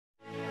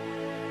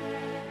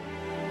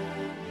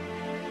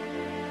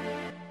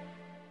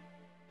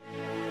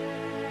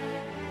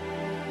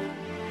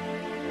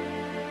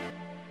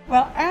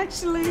Well,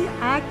 actually,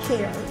 I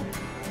care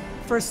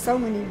for so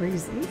many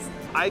reasons.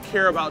 I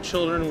care about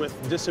children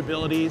with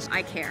disabilities.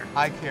 I care.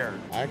 I care.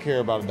 I care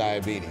about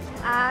diabetes.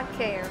 I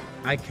care.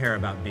 I care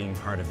about being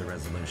part of the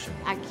resolution.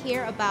 I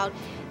care about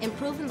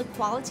improving the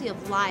quality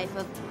of life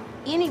of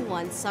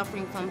anyone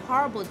suffering from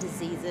horrible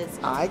diseases.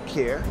 I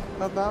care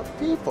about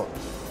people.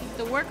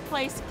 The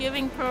Workplace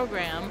Giving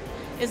Program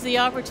is the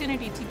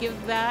opportunity to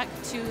give back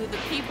to the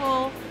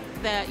people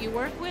that you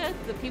work with,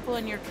 the people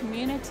in your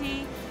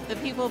community, the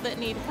people that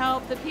need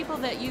help, the people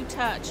that you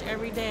touch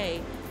every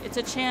day. It's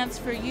a chance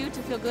for you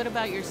to feel good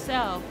about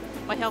yourself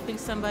by helping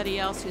somebody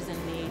else who's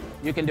in need.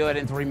 You can do it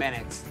in 3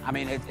 minutes. I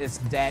mean, it's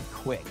that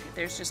quick.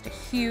 There's just a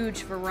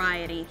huge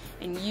variety,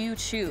 and you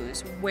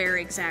choose where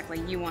exactly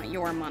you want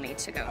your money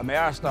to go.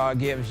 Ameristar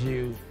gives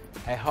you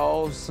a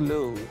whole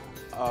slew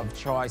of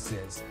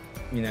choices.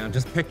 You know,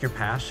 just pick your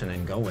passion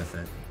and go with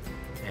it.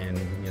 And,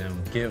 you know,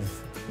 give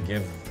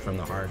from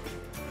the heart.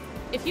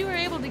 If you are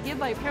able to give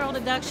by payroll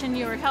deduction,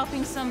 you are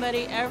helping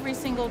somebody every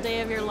single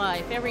day of your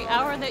life. Every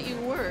hour that you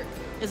work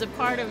is a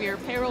part of your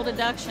payroll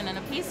deduction, and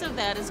a piece of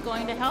that is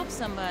going to help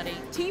somebody.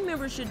 Team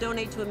members should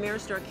donate to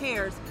Ameristar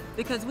Cares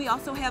because we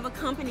also have a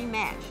company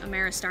match.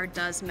 Ameristar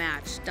does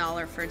match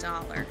dollar for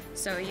dollar,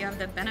 so you have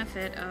the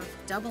benefit of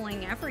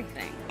doubling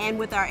everything. And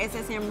with our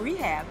SSM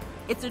rehab,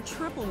 it's a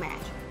triple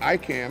match. I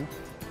can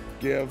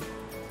give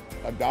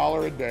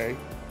 $1 a day,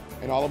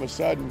 and all of a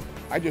sudden,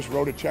 I just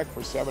wrote a check for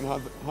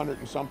 $700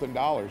 and something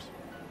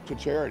to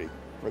charity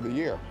for the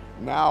year.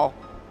 Now,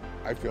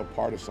 I feel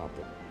part of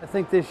something. I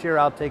think this year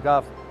I'll take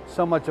off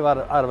so much out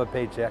of a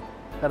paycheck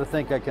that I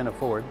think I can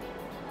afford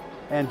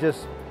and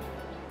just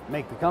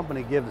make the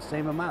company give the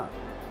same amount.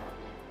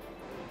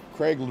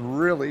 Craig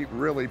really,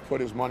 really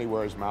put his money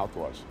where his mouth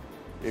was.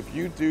 If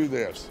you do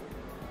this,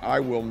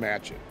 I will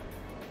match it.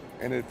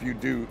 And if you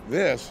do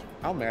this,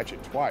 I'll match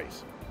it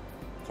twice.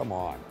 Come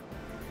on.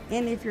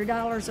 And if your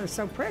dollars are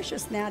so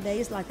precious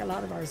nowadays, like a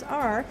lot of ours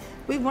are,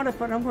 we want to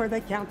put them where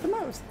they count the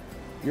most.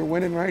 You're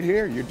winning right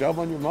here. You're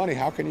doubling your money.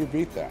 How can you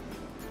beat that?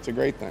 It's a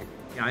great thing.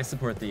 Yeah, I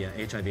support the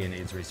HIV and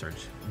AIDS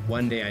research.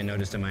 One day I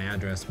noticed in my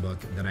address book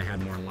that I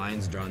had more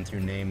lines drawn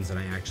through names than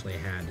I actually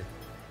had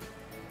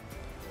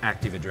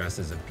active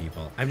addresses of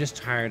people. I'm just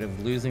tired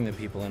of losing the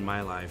people in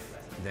my life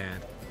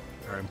that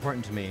are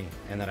important to me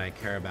and that I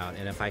care about.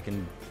 And if I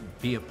can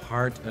be a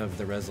part of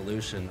the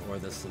resolution or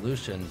the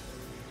solution,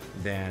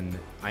 then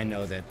I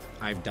know that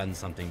I've done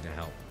something to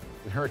help.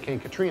 Hurricane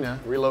Katrina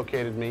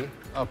relocated me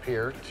up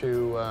here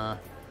to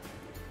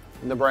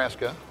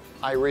Nebraska.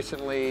 I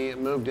recently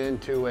moved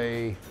into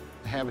a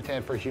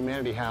Habitat for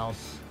Humanity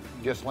house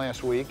just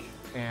last week,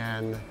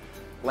 and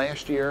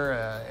last year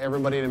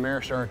everybody at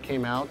Ameristar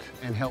came out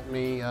and helped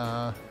me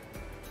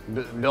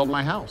build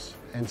my house.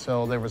 And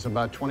so there was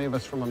about 20 of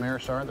us from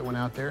Ameristar that went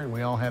out there, and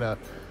we all had a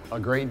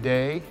great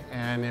day,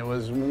 and it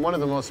was one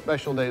of the most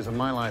special days of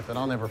my life that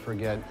I'll never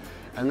forget.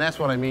 And that's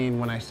what I mean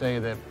when I say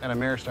that at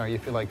Ameristar you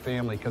feel like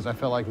family, because I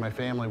felt like my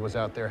family was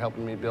out there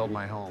helping me build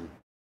my home.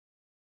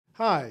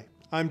 Hi,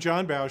 I'm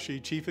John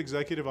Bauschy, Chief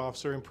Executive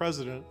Officer and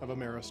President of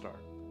Ameristar.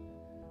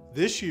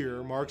 This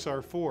year marks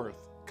our 4th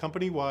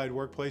company-wide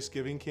workplace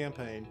giving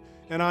campaign,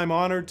 and I'm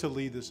honored to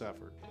lead this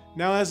effort.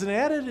 Now, as an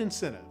added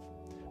incentive,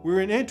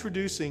 we're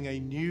introducing a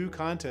new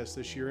contest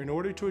this year in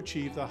order to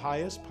achieve the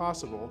highest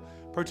possible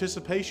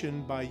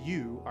participation by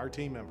you, our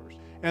team members.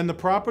 And the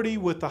property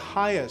with the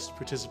highest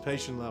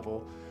participation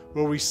level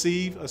will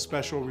receive a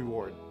special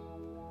reward.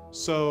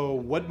 So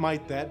what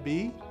might that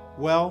be?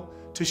 Well,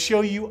 to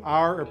show you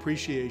our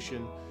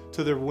appreciation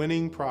to their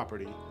winning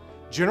property,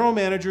 general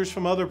managers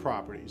from other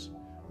properties,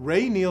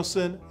 Ray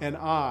Nielsen and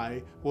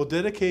I will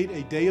dedicate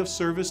a day of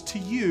service to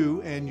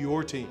you and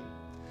your team.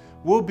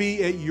 We'll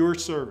be at your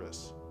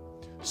service,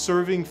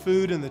 serving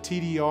food in the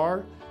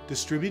TDR,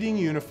 distributing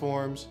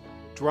uniforms,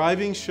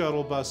 driving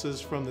shuttle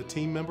buses from the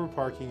team member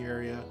parking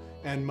area,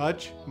 and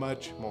much,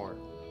 much more.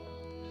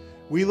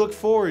 We look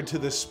forward to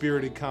this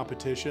spirited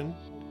competition,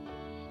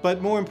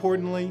 but more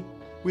importantly,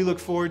 we look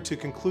forward to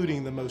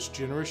concluding the most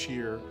generous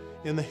year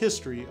in the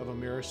history of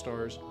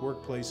Ameristar's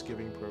Workplace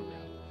Giving Program.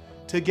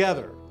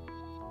 Together,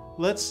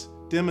 let's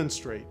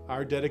demonstrate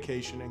our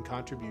dedication and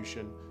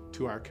contribution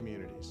to our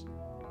communities.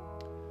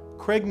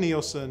 Craig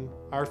Nielsen,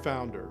 our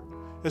founder,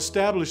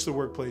 established the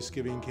Workplace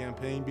Giving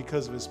Campaign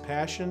because of his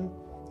passion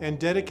and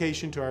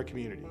dedication to our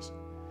communities,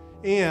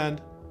 and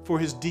for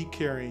his deep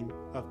caring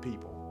of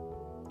people.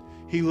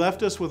 He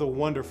left us with a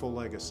wonderful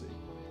legacy.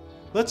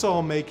 Let's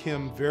all make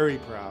him very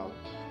proud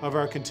of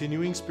our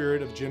continuing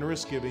spirit of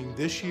generous giving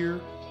this year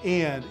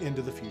and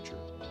into the future.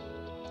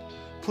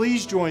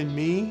 Please join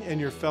me and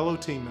your fellow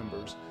team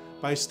members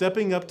by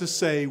stepping up to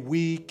say,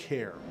 "We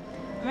care."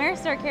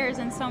 Ameristar cares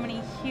in so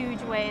many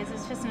huge ways.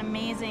 It's just an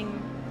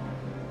amazing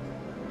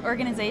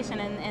organization,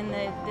 and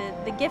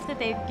the gift that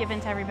they've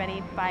given to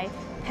everybody by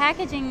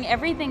packaging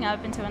everything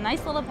up into a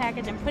nice little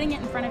package and putting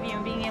it in front of you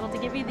and being able to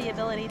give you the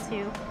ability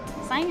to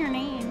sign your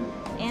name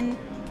and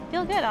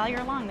feel good all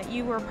year long that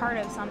you were part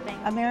of something.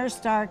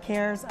 Ameristar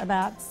cares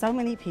about so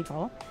many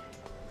people.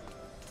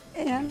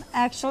 And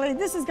actually,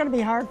 this is going to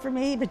be hard for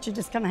me, but you're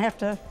just going to have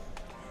to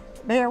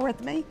bear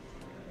with me.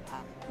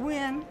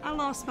 When I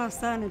lost my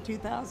son in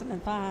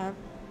 2005,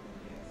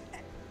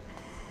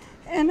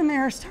 and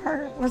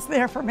Ameristar was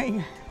there for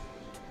me,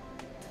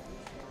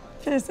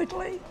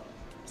 physically,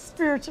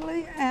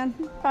 spiritually, and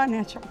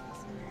financially.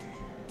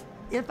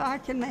 If I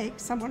can make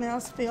someone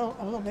else feel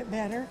a little bit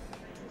better,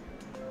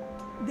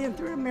 then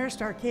through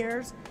Ameristar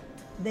Cares,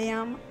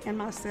 them and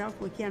myself,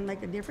 we can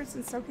make a difference,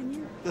 and so can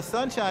you. The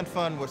Sunshine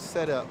Fund was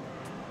set up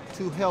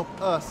to help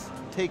us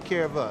take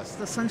care of us.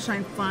 The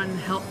Sunshine Fund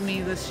helped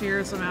me this year.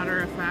 As a matter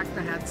of fact,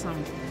 I had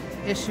some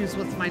issues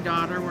with my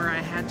daughter where I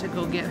had to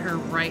go get her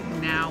right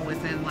now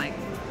within like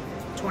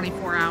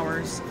 24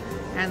 hours.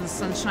 And the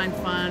Sunshine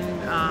Fund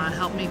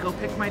helped me go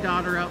pick my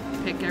daughter up,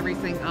 pick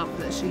everything up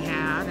that she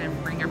had,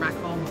 and bring her back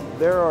home.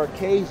 There are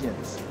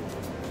occasions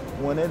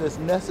when it is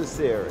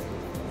necessary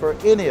for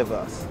any of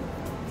us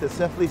to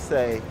simply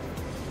say,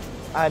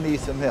 I need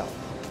some help.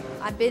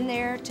 I've been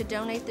there to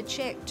donate the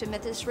check to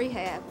Methodist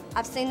Rehab.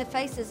 I've seen the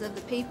faces of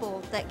the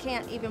people that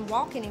can't even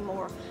walk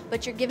anymore,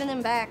 but you're giving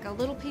them back a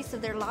little piece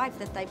of their life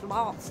that they've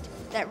lost.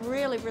 That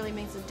really, really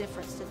means a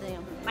difference to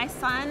them. My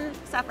son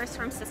suffers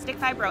from cystic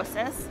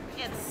fibrosis.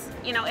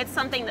 It's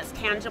something that's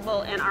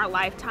tangible in our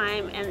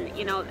lifetime, and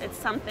it's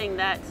something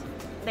that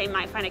they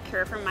might find a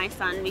cure for my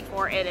son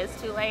before it is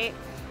too late.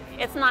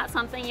 It's not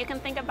something you can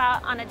think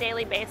about on a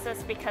daily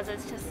basis because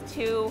it's just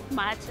too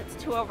much,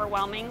 it's too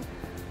overwhelming.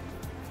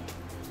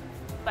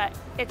 But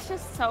it's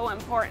just so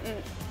important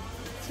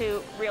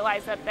to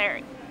realize that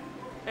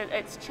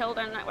it's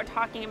children that we're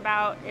talking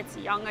about, it's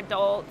young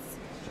adults,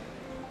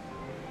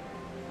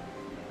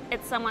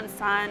 it's someone's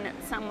son,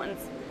 it's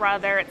someone's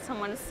brother, it's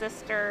someone's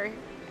sister.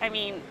 I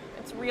mean,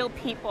 it's real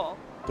people.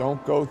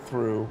 Don't go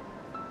through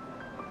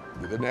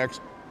the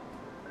next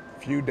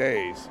few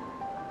days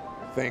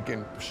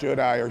thinking, should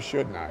I or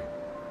shouldn't I?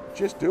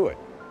 Just do it.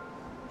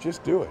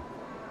 Just do it.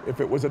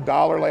 If it was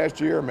 $1 last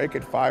year, make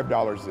it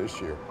 $5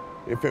 this year.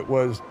 If it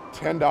was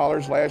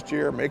 $10 last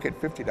year, make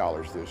it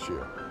 $50 this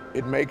year.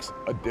 It makes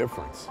a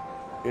difference.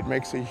 It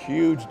makes a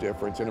huge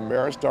difference, and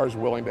Ameristar is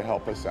willing to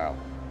help us out.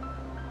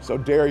 So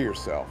dare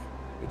yourself.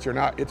 It's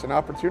an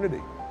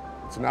opportunity.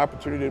 It's an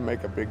opportunity to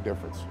make a big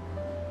difference.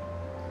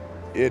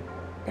 It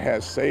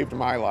has saved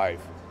my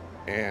life,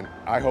 and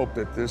I hope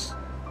that this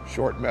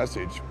short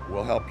message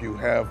will help you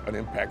have an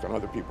impact on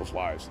other people's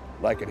lives,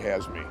 like it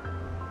has me.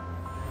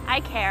 I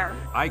care.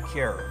 I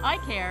care. I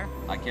care.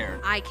 I care.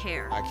 I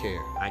care. I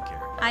care. I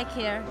care. I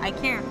care. I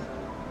care.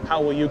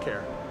 How will you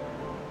care?